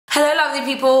Hello lovely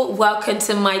people, welcome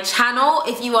to my channel.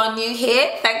 If you are new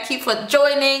here, thank you for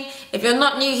joining. If you're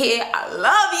not new here, I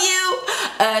love you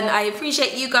and I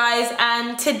appreciate you guys.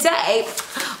 And today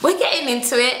we're getting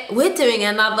into it. We're doing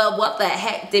another what the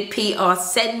heck did PR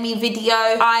send me video.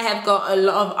 I have got a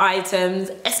lot of items.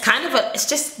 It's kind of it's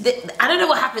just, I don't know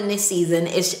what happened this season.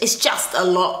 It's just a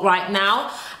lot right now.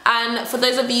 And for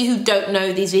those of you who don't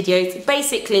know these videos,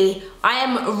 basically I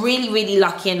am really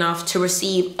lucky enough to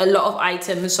receive a lot of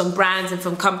items from brands and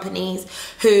from companies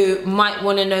who might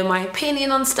want to know my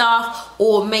opinion on stuff,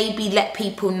 or maybe let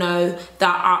people know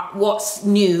that what's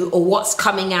new or what's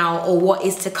coming out or what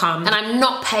is to come. And I'm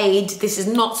not paid, this is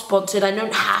not sponsored, I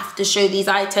don't have to show these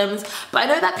items, but I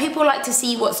know that people like to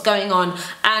see what's going on.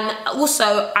 And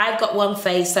also I've got one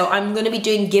face, so I'm going to be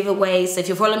doing giveaways. So if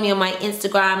you follow me on my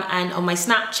Instagram and on my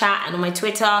Snapchat and on my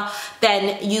Twitter,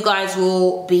 then you guys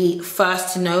will be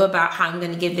first to know about how I'm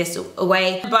going to give this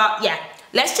away. But yeah,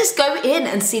 let's just go in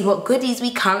and see what goodies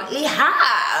we currently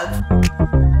have.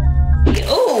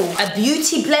 Oh, a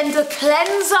beauty blender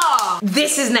cleanser.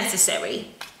 This is necessary.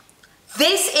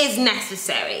 This is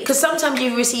necessary because sometimes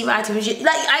you receive items like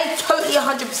I totally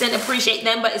 100% appreciate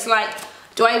them, but it's like,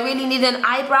 do I really need an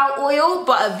eyebrow oil?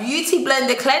 But a beauty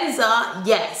blender cleanser,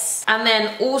 yes. And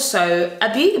then also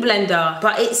a beauty blender,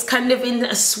 but it's kind of in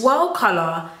a swirl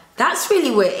color. That's really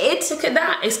weird. Look at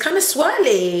that. It's kind of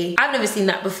swirly. I've never seen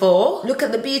that before. Look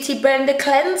at the beauty blender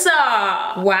cleanser.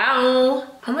 Wow.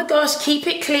 Oh my gosh, keep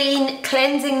it clean.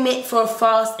 Cleansing mitt for a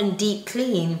fast and deep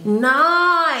clean.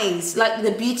 Nice. Like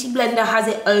the beauty blender has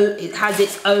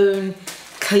its own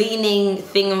cleaning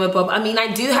thingamabob. I mean,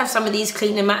 I do have some of these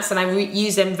cleaner mats and I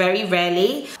use them very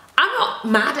rarely. I'm not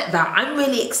mad at that. I'm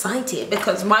really excited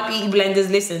because my beauty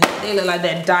blenders, listen, they look like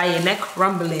they're dying, they're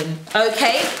crumbling.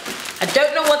 Okay, I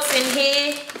don't know what's in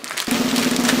here.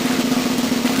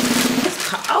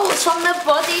 Oh, it's from the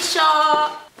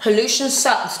Bodyshop. Pollution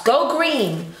sucks, go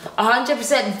green.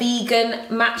 100% vegan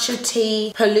matcha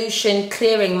tea pollution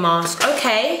clearing mask.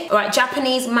 Okay, all right,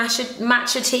 Japanese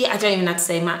matcha tea. I don't even have to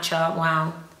say matcha,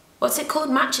 wow. What's it called,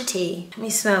 matcha tea? Let me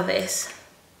smell this.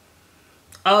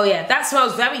 Oh yeah, that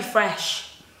smells very fresh.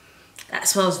 That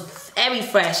smells very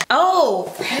fresh.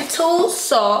 Oh, Petal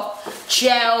Soft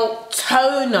Gel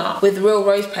Toner with real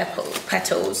rose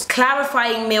petals.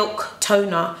 Clarifying Milk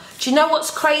Toner. Do you know what's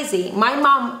crazy? My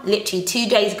mum literally 2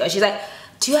 days ago, she's like,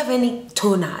 do you have any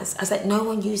toners? I was like, no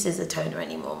one uses a toner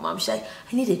anymore, mum. She's like,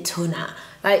 I need a toner.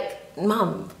 Like,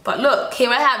 mum, but look, here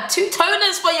I have 2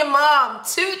 toners for your mum.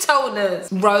 2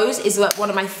 toners. Rose is like one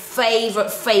of my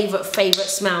favorite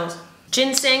smells.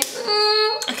 Ginseng,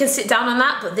 I can sit down on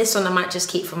that, but this one I might just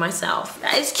keep for myself.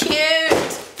 That is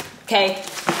cute. Okay,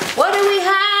 what do we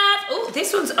have? Oh,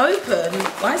 this one's open.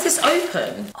 Why is this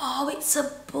open? Oh, it's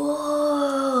a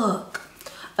book.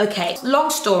 Okay, long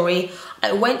story.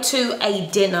 I went to a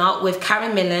dinner with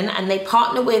Karen Millen and they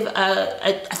partner with,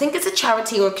 I think it's a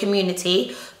charity or a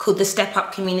community called the Step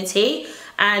Up Community.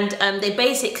 And they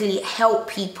basically help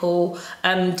people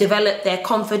develop their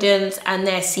confidence and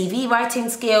their CV writing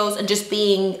skills and just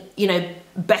being, you know,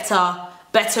 better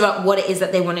at what it is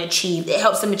that they want to achieve. It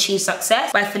helps them achieve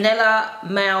success. By Fenella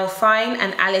Malfine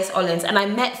and Alice Ollins. And I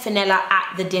met Fenella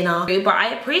at the dinner, but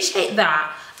I appreciate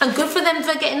that. And good for them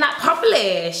for getting that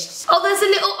published. Oh, there's a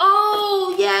little,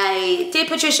 oh, yay. Dear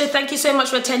Patricia, thank you so much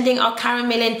for attending our Karen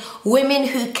Millen Women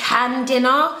Who Can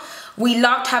dinner. We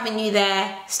loved having you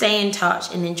there. Stay in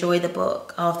touch and enjoy the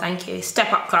book. Oh, thank you.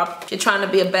 Step Up Club. If you're trying to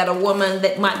be a better woman,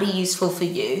 that might be useful for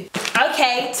you.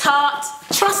 Okay, Tarte.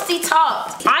 Trusty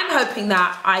Tarte. I'm hoping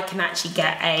that I can actually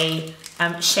get a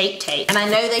Shape Tape. And I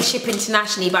know they ship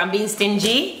internationally, but I'm being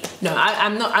stingy. No,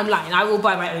 I'm not. I'm lying. I will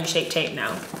buy my own Shape Tape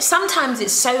now. Sometimes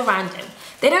it's so random.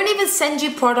 They don't even send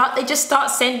you product. They just start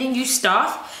sending you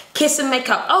stuff. Kiss and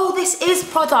Makeup. Oh, this is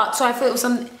product. So I thought it was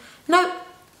something. No.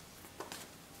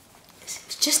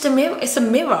 Just a mirror. It's a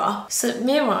mirror. It's a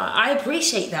mirror. I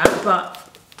appreciate that, but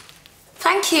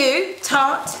thank you,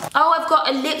 Tarte. Oh, I've got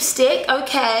a lipstick.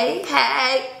 Okay.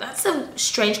 Hey, that's a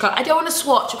strange color. I don't want to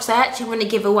swatch because I actually want to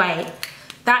give away.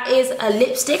 That is a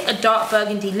lipstick, a dark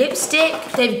burgundy lipstick.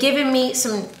 They've given me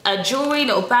some jewelry,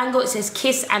 little bangle. It says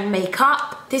Kiss and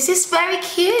Makeup. This is very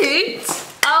cute.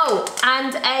 Oh,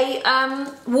 and a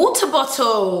water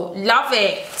bottle. Love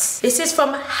it. This is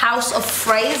from House of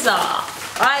Fraser.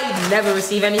 I never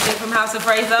receive anything from House of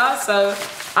Fraser, so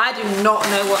I do not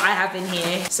know what I have in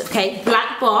here. So, okay,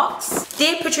 black box.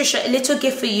 Dear Patricia, a little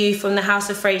gift for you from the House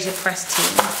of Fraser press team.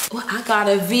 Oh, I got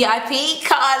a VIP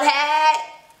card, hey!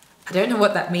 I don't know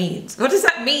what that means. What does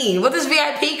that mean? What does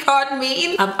VIP card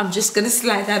mean? I'm just gonna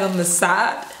slide that on the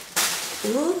side.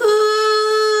 Ooh,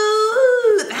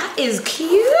 that is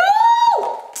cute!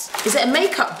 Is it a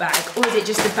makeup bag or is it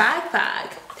just a bag?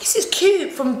 This is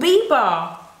cute, from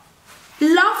Bieber.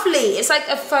 Lovely. It's like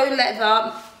a faux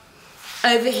leather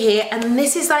over here, and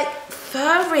this is like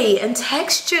furry and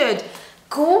textured.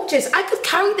 Gorgeous. I could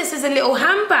carry this as a little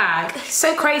handbag. It's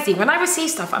so crazy. When I receive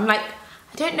stuff, I'm like,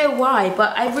 I don't know why,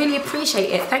 but I really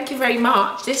appreciate it. Thank you very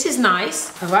much. This is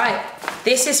nice. All right.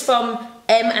 This is from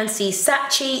M&C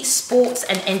Saatchi, Sports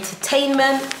and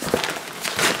Entertainment.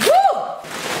 Woo!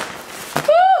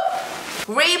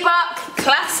 Woo! Reebok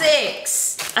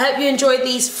Classics. I hope you enjoyed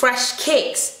these fresh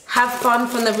kicks. Have fun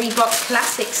from the Reebok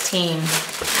Classics team.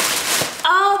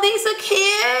 Oh, these are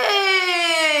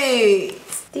cute.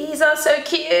 These are so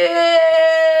cute.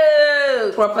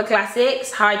 Proper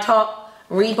classics, high top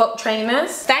Reebok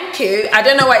trainers. Thank you. I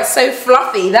don't know why it's so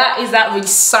fluffy. That is that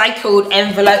recycled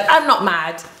envelope. I'm not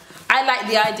mad. I like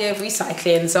the idea of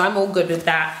recycling, so I'm all good with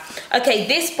that. Okay,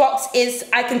 this box is,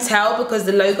 I can tell because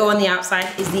the logo on the outside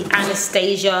is the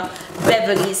Anastasia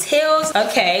Beverly's Hills.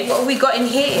 Okay, what have we got in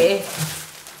here?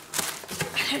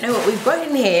 I don't know what we've got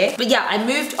in here. But yeah, I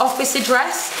moved office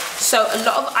address. So a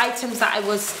lot of items that I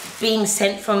was being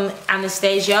sent from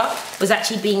Anastasia was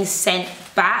actually being sent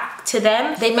back to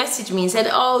them. They messaged me and said,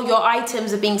 oh, your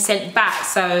items are being sent back.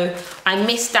 So I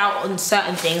missed out on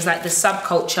certain things like the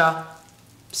subculture.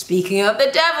 Speaking of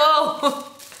the devil,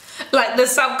 like the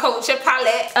subculture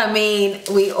palette. I mean,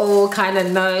 we all kind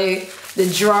of know the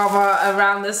drama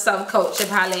around the subculture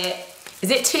palette. Is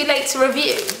it too late to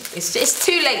review? It's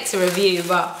too late to review,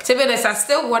 but to be honest, I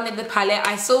still wanted the palette.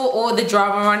 I saw all the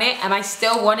drama on it and I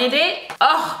still wanted it.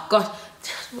 Oh God,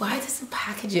 why does the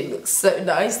packaging look so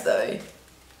nice though?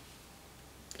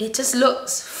 It just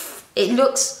looks, it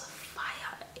looks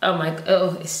fire. Oh my God,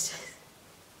 oh, it's just.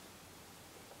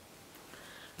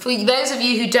 For those of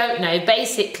you who don't know,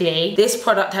 basically, this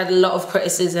product had a lot of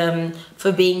criticism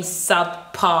for being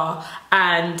subpar,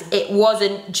 and it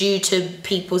wasn't due to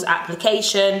people's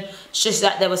application. It's just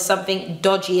that there was something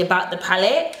dodgy about the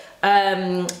palette.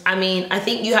 I mean, I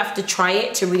think you have to try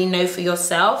it to really know for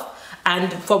yourself.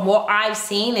 And from what I've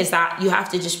seen is that you have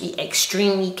to just be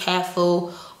extremely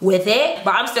careful with it,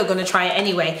 but I'm still gonna try it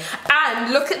anyway.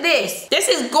 And look at this. This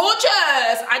is gorgeous.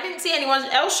 I didn't see anyone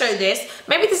else show this.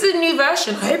 Maybe this is a new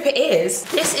version. I hope it is.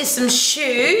 This is some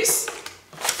shoes.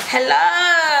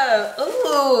 Hello.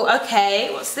 Ooh, okay.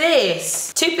 What's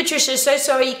this? To Patricia, so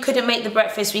sorry you couldn't make the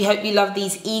breakfast. We hope you love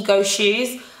these Ego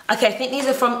shoes. Okay, I think these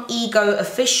are from Ego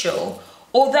Official.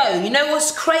 Although, you know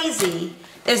what's crazy?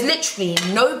 There's literally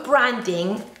no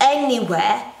branding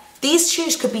anywhere. These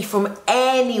shoes could be from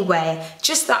anywhere,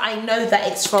 just that I know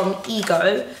that it's from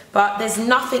Ego, but there's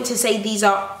nothing to say these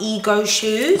are Ego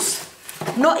shoes.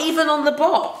 Not even on the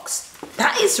box.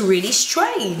 That is really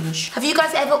strange. Have you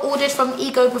guys ever ordered from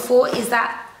Ego before? Is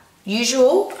that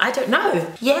usual? I don't know.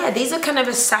 Yeah, these are kind of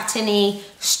a satiny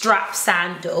strap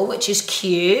sandal, which is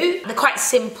cute. They're quite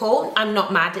simple. I'm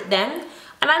not mad at them.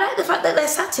 And I like the fact that they're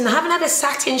satin. I haven't had a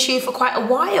satin shoe for quite a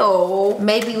while.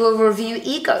 Maybe we'll review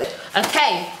Ego.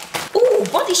 Okay. Ooh,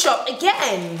 Bodyshop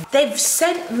again. They've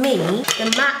sent me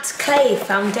the matte clay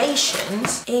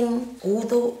foundations in all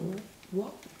the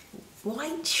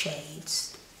white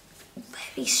shades.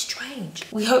 Very strange.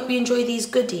 We hope you enjoy these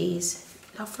goodies.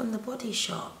 Love from the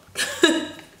Bodyshop.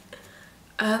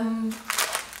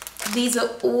 These are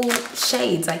all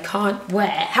shades I can't wear.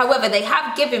 However, they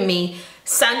have given me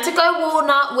Santiago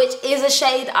Walnut, which is a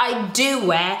shade I do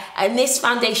wear, and this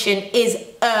foundation is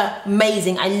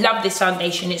amazing. I love this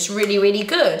foundation. It's really, really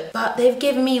good. But they've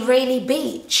given me Rayleigh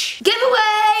Beach.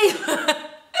 Giveaway!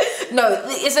 No,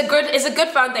 it's a good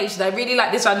foundation. I really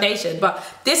like this foundation, but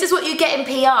this is what you get in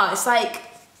PR. It's like,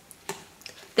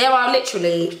 there are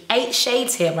literally 8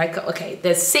 shades here. Okay,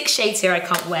 there's 6 shades here I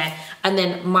can't wear, and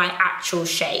then my actual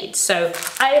shade. So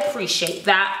I appreciate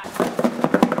that.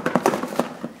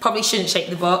 Probably shouldn't shake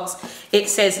the box. It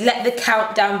says, let the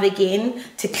countdown begin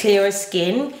to clearer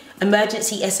skin.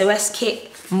 Emergency SOS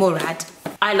kit, Murad.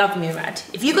 I love Murad.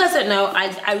 If you guys don't know,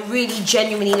 I really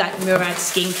genuinely like Murad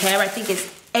skincare. I think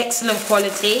it's excellent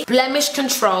quality. Blemish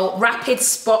control, rapid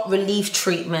spot relief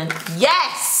treatment.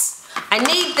 Yes! I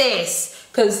need this.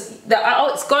 Because,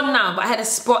 oh, it's gone now, but I had a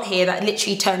spot here that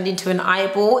literally turned into an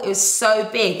eyeball. It was so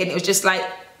big and it was just like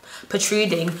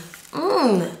protruding.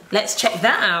 Let's check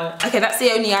that out. Okay, that's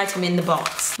the only item in the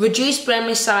box. Reduce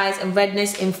blemish size and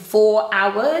redness in 4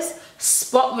 hours.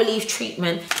 Spot relief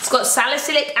treatment. It's got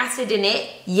salicylic acid in it.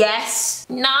 Yes.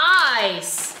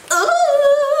 Nice.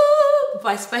 Ooh.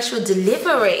 By special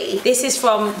delivery. This is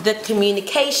from the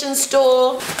communication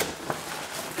store.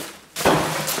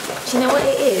 Do you know what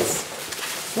it is?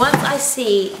 Once I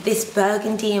see this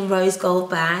burgundy and rose gold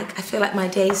bag, I feel like my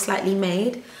day is slightly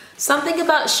made. Something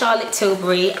about Charlotte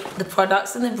Tilbury, the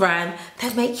products and the brand,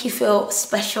 that make you feel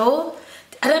special.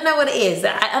 I don't know what it is,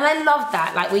 and I love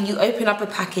that. Like when you open up a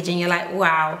package and you're like,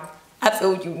 wow, I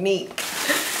feel unique.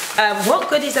 What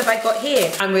goodies have I got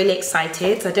here? I'm really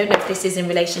excited. I don't know if this is in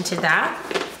relation to that.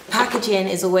 Packaging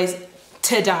is always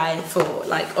to die for,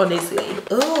 like honestly.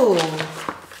 Ooh,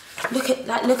 look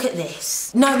at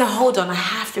this. No, hold on, I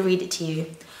have to read it to you.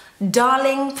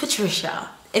 Darling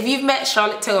Patricia. If you've met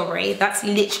Charlotte Tilbury, that's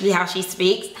literally how she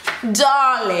speaks.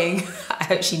 Darling. I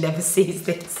hope she never sees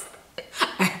this.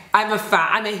 I'm a fan,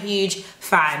 I'm a huge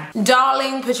fan.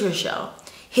 Darling Patricia,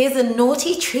 here's a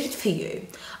naughty treat for you.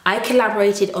 I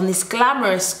collaborated on this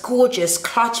glamorous, gorgeous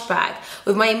clutch bag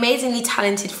with my amazingly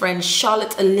talented friend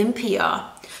Charlotte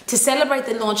Olympia to celebrate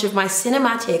the launch of my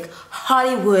cinematic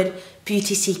Hollywood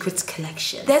Beauty Secrets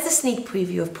collection. There's a sneak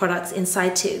preview of products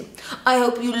inside too. I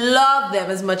hope you love them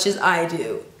as much as I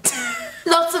do.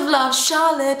 Lots of love,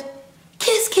 Charlotte.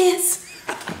 Kiss, kiss.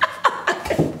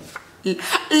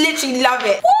 Literally love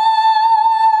it.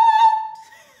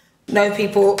 No,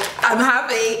 people, I'm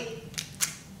happy.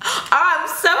 I'm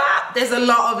so happy. There's a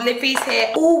lot of lippies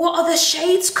here. Oh, what are the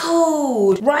shades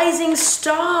called? Rising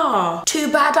Star.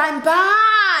 Too Bad I'm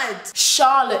Bad.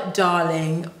 Charlotte,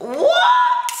 darling. What?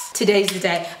 Today's the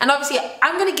day. And obviously,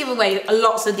 I'm going to give away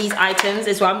lots of these items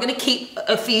as well. I'm going to keep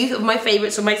a few of my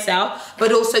favorites for myself,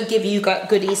 but also give you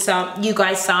goodies you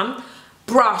guys some.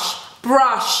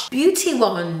 Brush. Beauty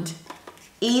wand.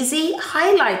 Easy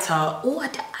highlighter. Oh,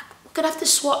 I'm going to have to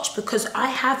swatch because I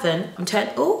haven't. I'm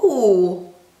turning.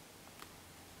 Oh.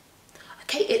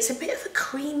 Okay, it's a bit of a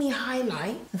creamy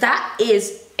highlight. That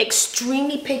is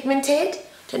extremely pigmented.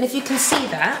 Don't know if you can see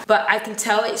that, but I can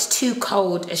tell it's too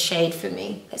cold a shade for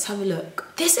me. Let's have a look.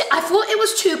 I thought it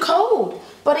was too cold,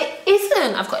 but it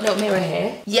isn't. I've got a little mirror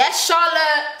here. Yes,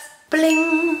 Charlotte.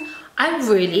 Bling. I'm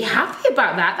really happy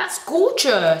about that. That's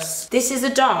gorgeous. This is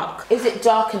a dark. Is it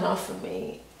dark enough for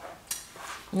me?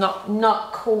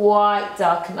 Not quite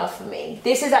dark enough for me.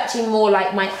 This is actually more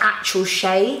like my actual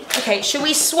shade. Okay, should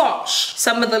we swatch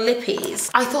some of the lippies?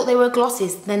 I thought they were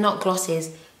glosses. They're not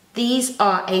glosses. These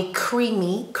are a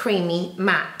creamy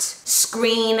matte.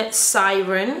 Screen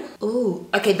Siren. Ooh,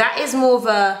 okay, that is more of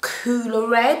a cooler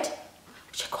red,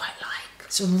 which I quite like.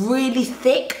 It's really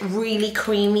thick, really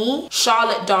creamy.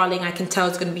 Charlotte, darling, I can tell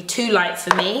it's gonna be too light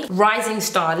for me. Rising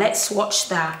Star, let's swatch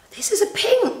that. This is a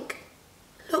pink.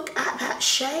 Look at that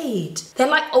shade. They're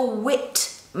like a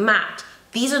whipped matte.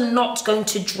 These are not going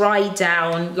to dry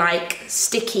down like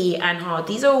sticky and hard.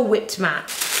 These are a whipped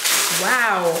matte.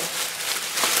 Wow.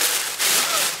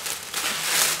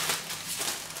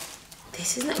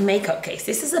 This isn't a makeup case,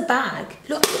 this is a bag.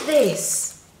 Look at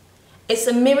this. It's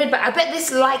a mirrored bag. I bet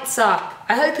this lights up.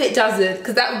 I hope it doesn't,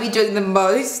 because that would be doing the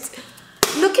most.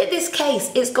 Look at this case.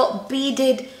 It's got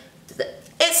beaded,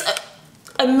 it's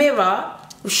a mirror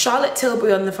with Charlotte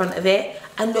Tilbury on the front of it.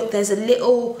 And look, there's a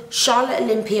little Charlotte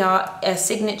Olympia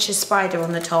signature spider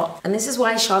on the top. And this is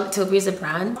why Charlotte Tilbury is a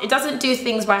brand. It doesn't do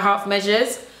things by half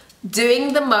measures.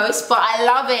 Doing the most, but I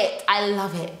love it. I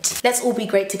love it. Let's all be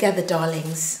great together,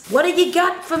 darlings. What have you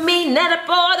got for me,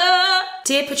 Net-a-Porter?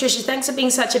 Dear Patricia, thanks for being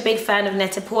such a big fan of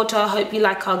Net-a-Porter. Hope you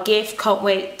like our gift. Can't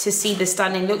wait to see the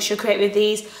stunning looks you'll create with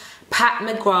these. Pat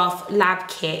McGrath lab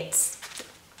kits.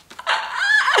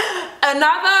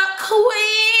 Another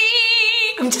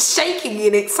queen! I'm just shaking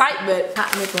in excitement.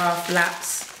 Pat McGrath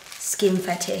Labs Skin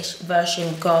Fetish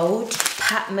version gold.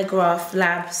 Pat McGrath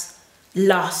Labs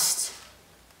Lust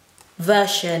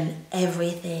version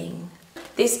everything.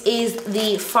 This is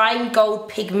the fine gold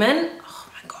pigment. Oh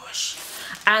my gosh.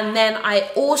 And then I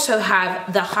also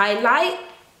have the highlight.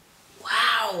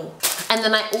 Wow. And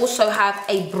then I also have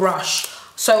a brush.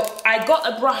 So I got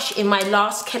a brush in my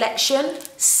last collection.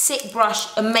 Sick brush,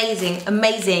 amazing,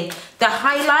 amazing. The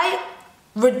highlight,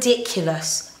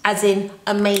 ridiculous, as in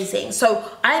amazing. So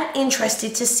I'm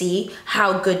interested to see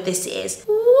how good this is.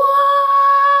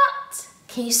 What?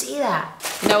 Can you see that?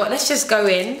 You know what, let's just go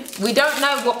in. We don't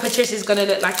know what Patricia's gonna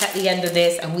look like at the end of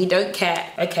this, and we don't care.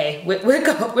 Okay, we're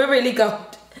really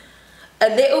gold.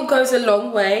 A little goes a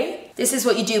long way. This is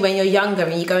what you do when you're younger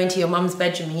and you go into your mum's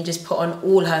bedroom and you just put on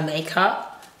all her makeup.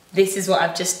 This is what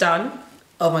I've just done.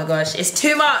 Oh my gosh, it's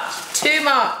too much, too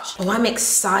much. Oh, I'm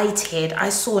excited. I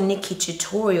saw Nikki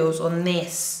tutorials on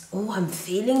this. Oh, I'm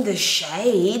feeling the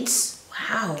shades.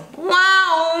 Wow.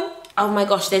 Wow. Oh my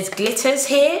gosh, there's glitters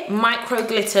here, micro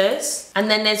glitters. And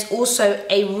then there's also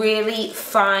a really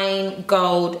fine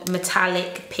gold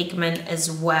metallic pigment as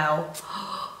well.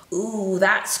 Ooh,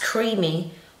 that's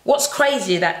creamy. What's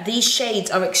crazy is that these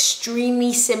shades are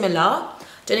extremely similar.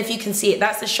 Don't know if you can see it.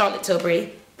 That's the Charlotte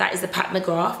Tilbury. That is the Pat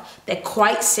McGrath. They're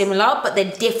quite similar, but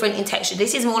they're different in texture.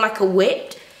 This is more like a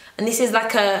whipped, and this is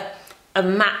like a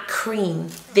matte cream.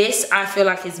 This, I feel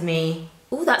like, is me.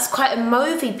 Oh, that's quite a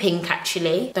mauvey pink,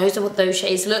 actually. Those are what those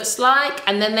shades looks like.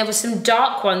 And then there were some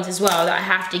dark ones as well that I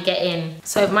have to get in.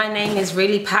 So my name is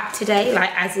really Pat today,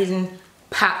 like as in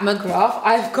Pat McGrath.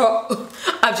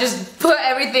 I've just put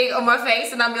everything on my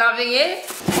face and I'm loving it.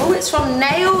 Oh, it's from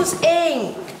Nails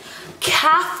Inc.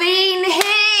 Caffeine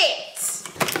Hit.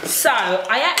 So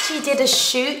I actually did a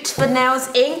shoot for Nails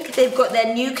Inc. They've got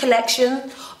their new collection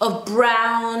of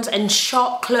browns and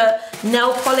chocolate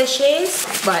nail polishes.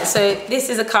 Right, so this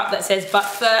is a cup that says, but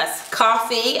first,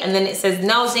 coffee, and then it says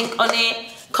Nails Inc on it.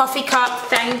 Coffee cup,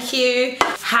 thank you.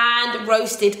 Hand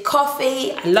roasted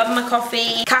coffee, I love my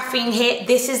coffee. Caffeine Hit,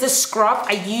 this is a scrub.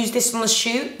 I use this on the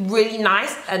shoot, really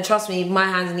nice. And trust me, my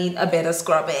hands need a bit of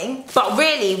scrubbing. But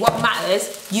really, what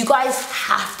matters, you guys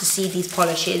have to see these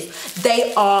polishes.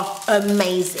 They are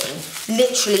amazing,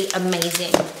 literally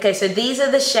amazing. Okay, so these are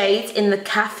the shades in the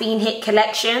Caffeine Hit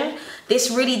collection.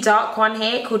 This really dark one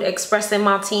here called Espresso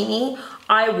Martini,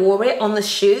 I wore it on the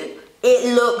shoot.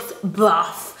 It looked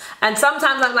buff. And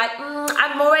sometimes I'm like,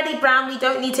 I'm already brown, we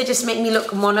don't need to just make me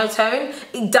look monotone.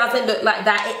 It doesn't look like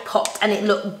that, it popped and it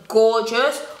looked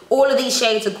gorgeous. All of these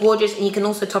shades are gorgeous, and you can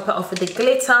also top it off with the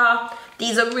glitter.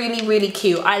 These are really, really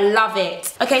cute, I love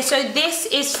it. Okay, so this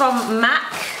is from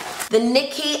MAC, the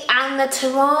Nikki and the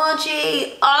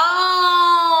Taraji.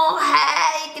 Oh,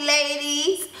 hey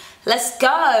ladies. Let's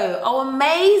go. Oh,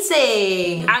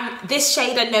 amazing. And this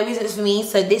shade I know isn't for me,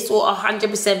 so this will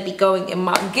 100% be going in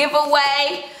my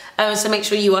giveaway. So make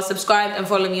sure you are subscribed and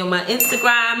follow me on my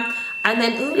Instagram. And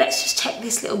then, ooh, let's just check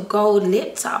this little gold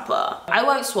lip topper. I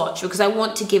won't swatch because I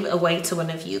want to give it away to one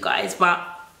of you guys, but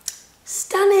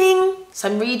stunning.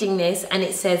 So I'm reading this and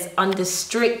it says under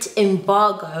strict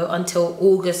embargo until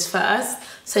August 1st.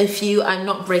 So for you, I'm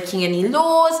not breaking any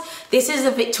laws. This is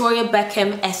a Victoria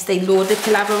Beckham Estee Lauder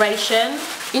collaboration.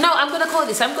 You know what I'm gonna call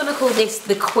this? I'm gonna call this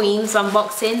the Queen's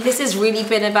unboxing. This has really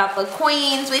been about the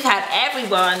Queens. We've had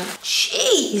everyone.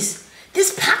 Jeez,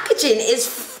 this packaging is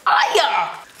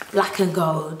fire. Black and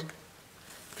gold.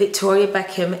 Victoria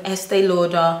Beckham Estee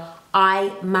Lauder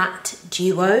Eye Matte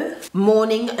Duo.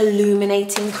 Morning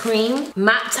Illuminating Cream.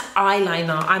 Matte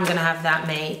eyeliner. I'm gonna have that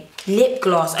made. Lip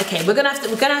gloss. Okay, we're gonna have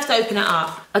to open it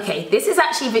up. Okay, this is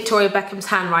actually Victoria Beckham's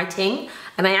handwriting,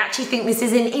 and I actually think this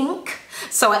is in ink.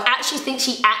 So I actually think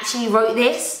she actually wrote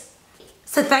this.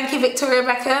 So thank you, Victoria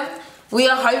Beckham. We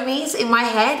are homies in my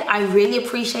head. I really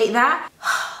appreciate that.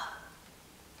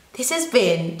 This has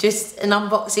been just an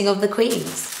unboxing of the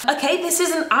Queens. Okay, this is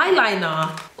an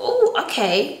eyeliner. Oh,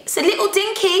 okay. It's a little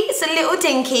dinky. It's a little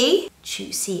dinky.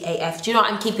 Juicy AF. Do you know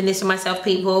what? I'm keeping this for myself,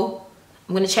 people.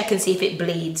 I'm gonna check and see if it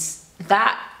bleeds.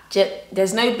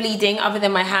 There's no bleeding other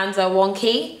than my hands are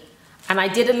wonky. And I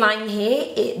did a line here,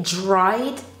 it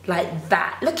dried like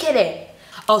that. Look at it.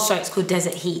 Oh, sorry, it's called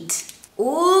Desert Heat.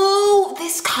 Ooh,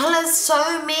 this color's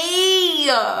so me.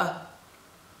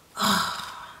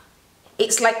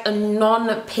 It's like a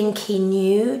non-pinky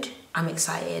nude. I'm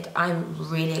excited. I'm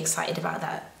really excited about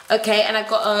that. Okay, and I've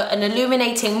got an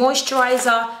illuminating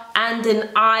moisturizer and an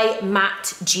eye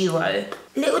matte duo.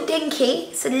 Little dinky,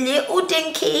 it's a little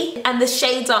dinky. And the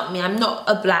shades aren't me. I'm not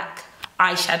a black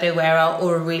eyeshadow wearer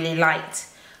or a really light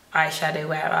eyeshadow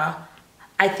wearer.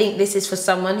 I think this is for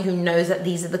someone who knows that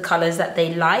these are the colors that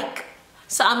they like.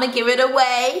 So I'm gonna give it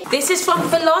away. This is from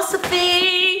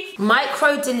Philosophy.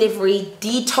 Micro Delivery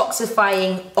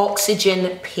Detoxifying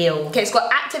Oxygen Peel. Okay, it's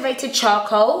got activated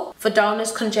charcoal for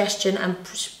dullness, congestion, and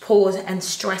pores and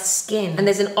stressed skin. And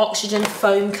there's an oxygen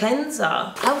foam cleanser.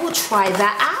 I will try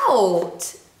that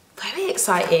out. Very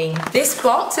exciting. This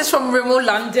box is from Rimmel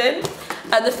London.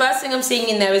 And the first thing I'm seeing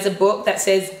in there is a book that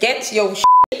says, get your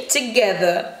shit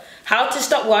together. How to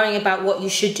stop worrying about what you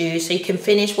should do so you can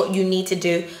finish what you need to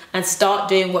do and start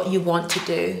doing what you want to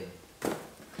do.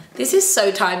 This is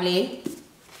so timely.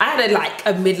 I had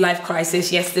a midlife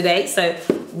crisis yesterday, so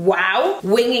wow.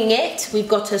 Winging it. We've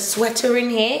got a sweater in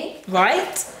here,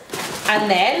 right?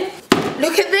 And then,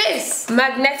 look at this.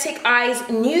 Magnetic Eyes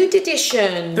Nude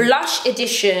Edition, Blush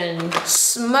Edition,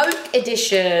 Smoke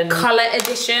Edition, Color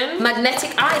Edition,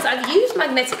 Magnetic Eyes. I've used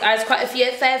Magnetic Eyes quite a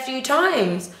fair few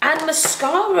times. And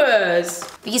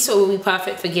mascaras. These will be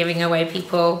perfect for giving away,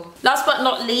 people. Last but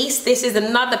not least, this is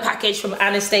another package from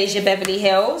Anastasia Beverly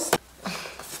Hills.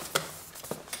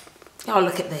 Oh,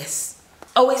 look at this.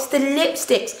 Oh, it's the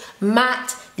lipsticks.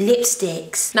 Matte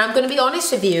lipsticks. Now I'm going to be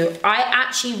honest with you, I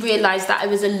actually realized that I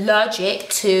was allergic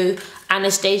to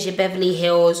Anastasia Beverly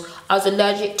Hills. I was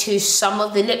allergic to some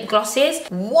of the lip glosses.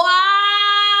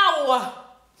 Wow!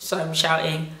 Sorry, I'm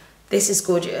shouting. This is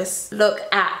gorgeous. Look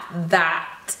at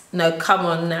that. No, come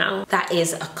on now. That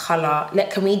is a color.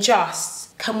 Can we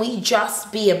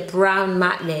just be a brown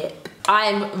matte lip?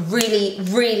 I'm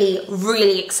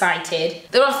really excited.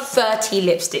 There are 30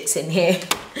 lipsticks in here.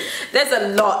 There's a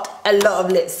lot of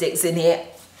lipsticks in here.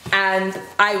 And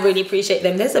I really appreciate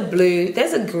them. There's a blue,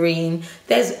 there's a green,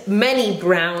 there's many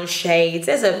brown shades,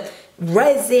 there's a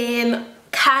resin,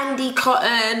 candy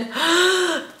cotton.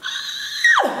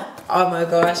 Oh my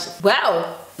gosh.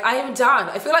 Well, I am done.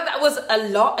 I feel like that was a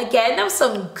lot again. There was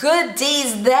some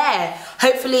goodies there.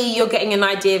 Hopefully you're getting an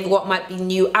idea of what might be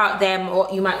new out there and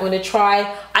what you might want to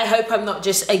try. I hope I'm not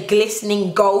just a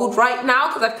glistening gold right now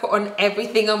because I put on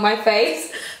everything on my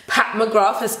face. Pat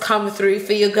McGrath has come through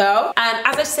for your girl. And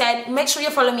as I said, make sure you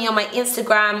follow me on my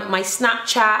Instagram, my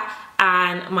Snapchat,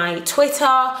 and my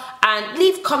Twitter, and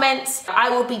leave comments. I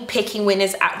will be picking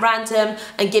winners at random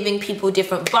and giving people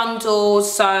different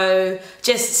bundles, so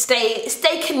just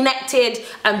stay connected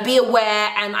and be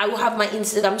aware. And I will have my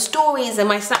Instagram stories and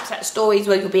my Snapchat stories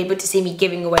where you'll be able to see me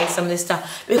giving away some of this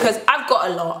stuff, because I've got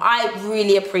a lot. I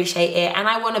really appreciate it, and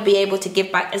I want to be able to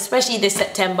give back, especially this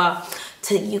September,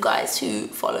 to you guys who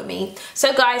follow me.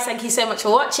 So guys, thank you so much for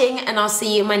watching, and I'll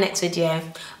see you in my next video.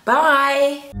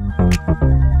 Bye.